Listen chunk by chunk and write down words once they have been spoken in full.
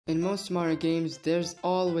In most Mario games, there's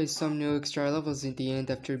always some new extra levels in the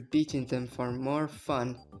end after beating them for more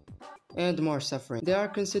fun and more suffering. They are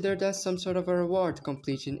considered as some sort of a reward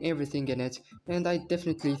completing everything in it, and I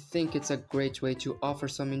definitely think it's a great way to offer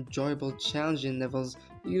some enjoyable challenging levels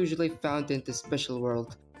usually found in the special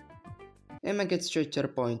world. I'ma get straight to the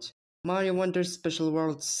point. Mario Wonder's special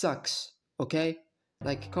world sucks, okay?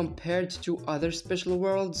 Like, compared to other special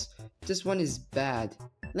worlds, this one is bad.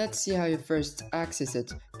 Let's see how you first access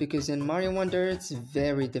it, because in Mario Wonder it's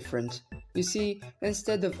very different. You see,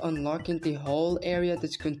 instead of unlocking the whole area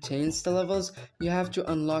that contains the levels, you have to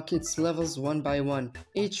unlock its levels one by one.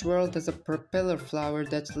 Each world has a propeller flower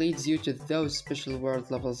that leads you to those special world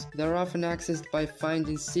levels. They're often accessed by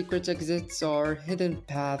finding secret exits or hidden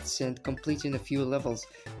paths and completing a few levels,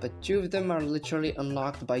 but 2 of them are literally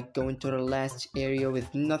unlocked by going to the last area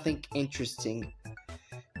with nothing interesting.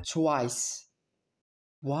 Twice.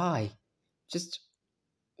 Why? Just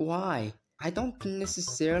why? I don't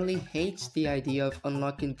necessarily hate the idea of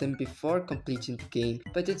unlocking them before completing the game,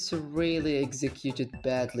 but it's really executed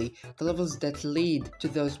badly. The levels that lead to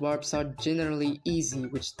those warps are generally easy,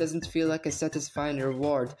 which doesn't feel like a satisfying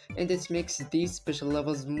reward, and it makes these special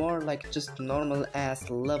levels more like just normal ass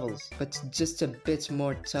levels, but just a bit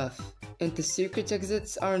more tough. And the secret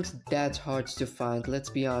exits aren't that hard to find, let's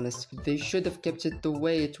be honest. They should have kept it the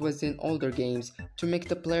way it was in older games, to make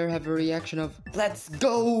the player have a reaction of "Let's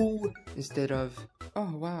go!" instead of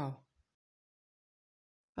 "Oh wow."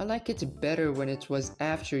 I like it better when it was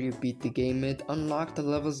after you beat the game and unlocked the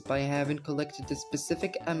levels by having collected a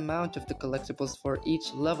specific amount of the collectibles for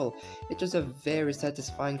each level. It was a very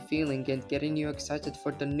satisfying feeling and getting you excited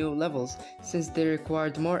for the new levels, since they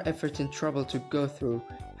required more effort and trouble to go through.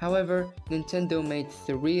 However, Nintendo made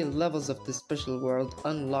 3 levels of the special world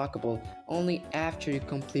unlockable only after you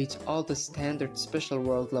complete all the standard special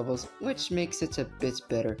world levels, which makes it a bit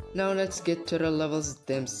better. Now let's get to the levels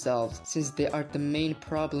themselves, since they are the main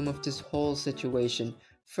problem of this whole situation.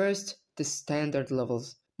 First, the standard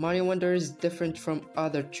levels. Mario Wonder is different from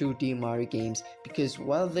other 2D Mario games, because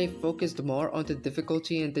while they focused more on the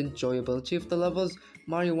difficulty and enjoyability of the levels,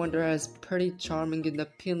 Mario Wonder has pretty charming and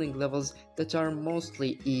appealing levels that are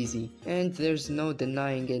mostly easy, and there's no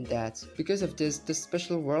denying in that. Because of this, the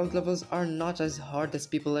special world levels are not as hard as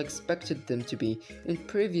people expected them to be. In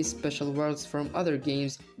previous special worlds from other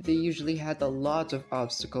games, they usually had a lot of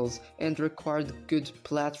obstacles and required good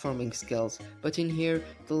platforming skills, but in here,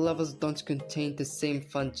 the levels don't contain the same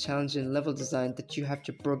fun challenging level design that you have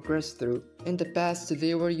to progress through. In the past,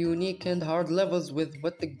 they were unique and hard levels with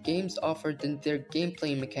what the games offered in their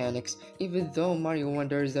gameplay mechanics. Even though Mario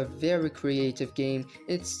Wonder is a very creative game,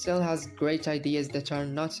 it still has great ideas that are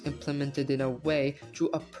not implemented in a way to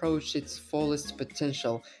approach its fullest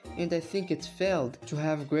potential, and I think it failed to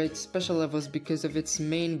have great special levels because of its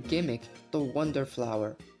main gimmick, the Wonder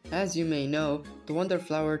Flower. As you may know, the Wonder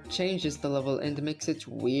Flower changes the level and makes it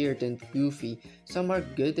weird and goofy. Some are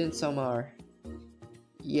good and some are...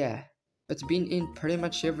 yeah. But being in pretty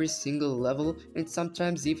much every single level and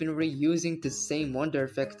sometimes even reusing the same wonder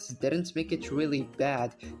effects didn't make it really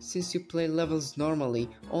bad, since you play levels normally,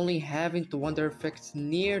 only having the wonder effects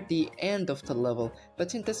near the end of the level.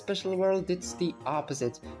 But in the special world it's the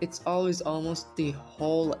opposite, it's always almost the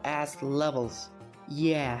whole ass levels.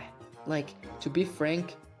 Yeah, like, to be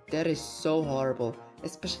frank, that is so horrible,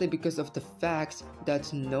 especially because of the fact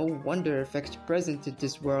that no wonder effect present in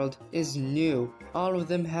this world is new. All of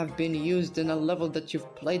them have been used in a level that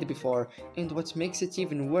you've played before, and what makes it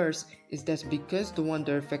even worse is that because the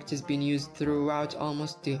wonder effect has been used throughout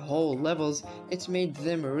almost the whole levels, it made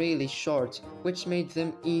them really short, which made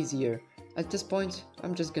them easier. At this point,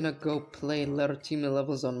 I'm just gonna go play Little Timmy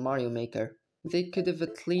levels on Mario Maker. They could have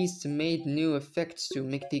at least made new effects to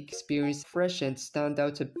make the experience fresh and stand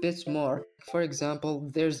out a bit more. For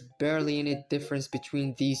example, there's barely any difference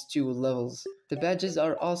between these 2 levels. The badges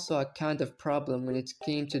are also a kind of problem when it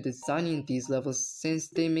came to designing these levels, since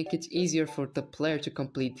they make it easier for the player to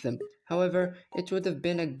complete them. However, it would have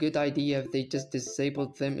been a good idea if they just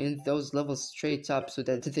disabled them in those levels straight up so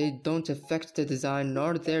that they don't affect the design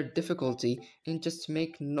nor their difficulty, and just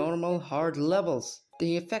make normal hard levels.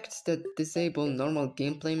 The effects that disable normal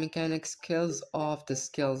gameplay mechanics kills off the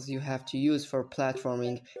skills you have to use for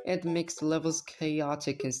platforming and makes the levels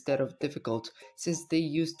chaotic instead of difficult, since they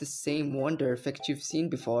use the same wonder effect you've seen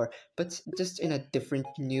before, but just in a different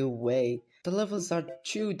new way. The levels are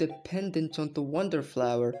too dependent on the Wonder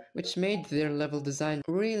Flower, which made their level design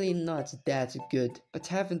really not that good, but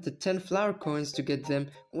having the 10 flower coins to get them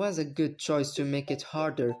was a good choice to make it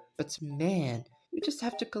harder. But man, You just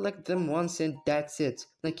have to collect them once and that's it.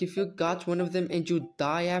 Like if you got one of them and you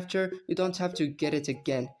die after, you don't have to get it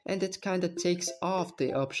again, and it kinda takes off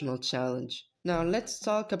the optional challenge. Now let's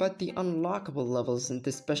talk about the unlockable levels in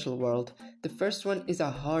this special world. The first one is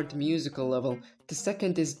a hard musical level. The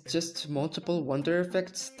second is just multiple wonder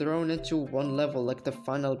effects thrown into one level like the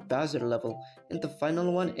final Bowser level. And the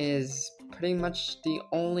final one is pretty much the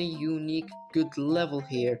only unique good level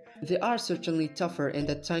here. They are certainly tougher and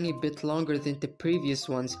a tiny bit longer than the previous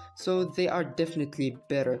ones, so they are definitely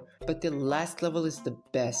better. But the last level is the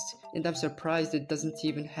best, and I'm surprised it doesn't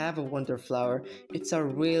even have a wonder flower. It's a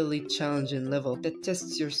really challenging level that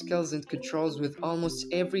tests your skills and controls with almost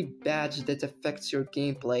every badge that affects your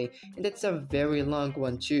gameplay, and it's a very long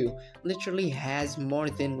one too. Literally has more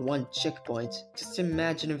than one checkpoint. Just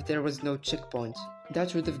imagine if there was no checkpoint.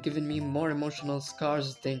 That would have given me more emotional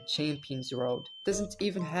scars than Champion's Road. Doesn't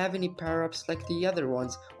even have any power-ups like the other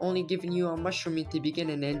ones, only giving you a mushroom at the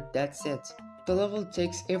beginning and that's it. The level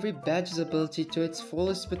takes every badge's ability to its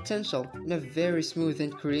fullest potential in a very smooth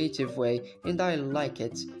and creative way, and I like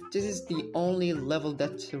it. This is the only level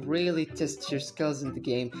that really tests your skills in the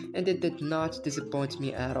game, and it did not disappoint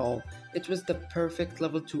me at all. It was the perfect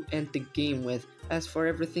level to end the game with. As for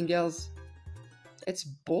everything else, it's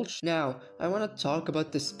bullshit. Now, I want to talk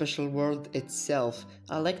about the special world itself.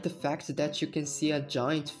 I like the fact that you can see a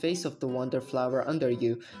giant face of the wonder flower under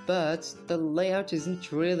you, but the layout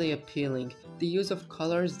isn't really appealing. The use of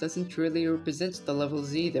colors doesn't really represent the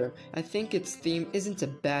levels either. I think its theme isn't a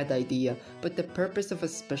bad idea, but the purpose of a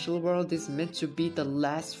special world is meant to be the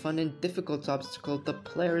last fun and difficult obstacle the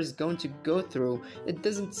player is going to go through. It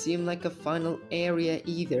doesn't seem like a final area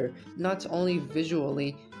either, not only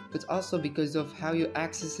visually, but also because of how you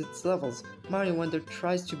access its levels. Mario Wonder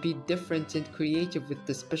tries to be different and creative with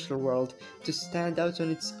the special world, to stand out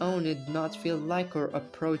on its own and not feel like or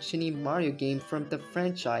approach any Mario game from the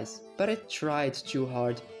franchise. But it tried too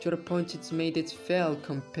hard, to the point it made it fail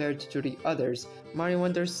compared to the others. Mario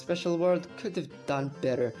Wonder's special world could have done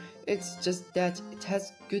better. It's just that it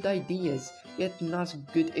has good ideas, yet not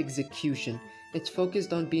good execution. It's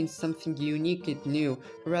focused on being something unique and new,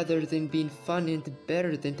 rather than being fun and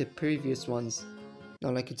better than the previous ones.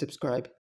 Now like and subscribe.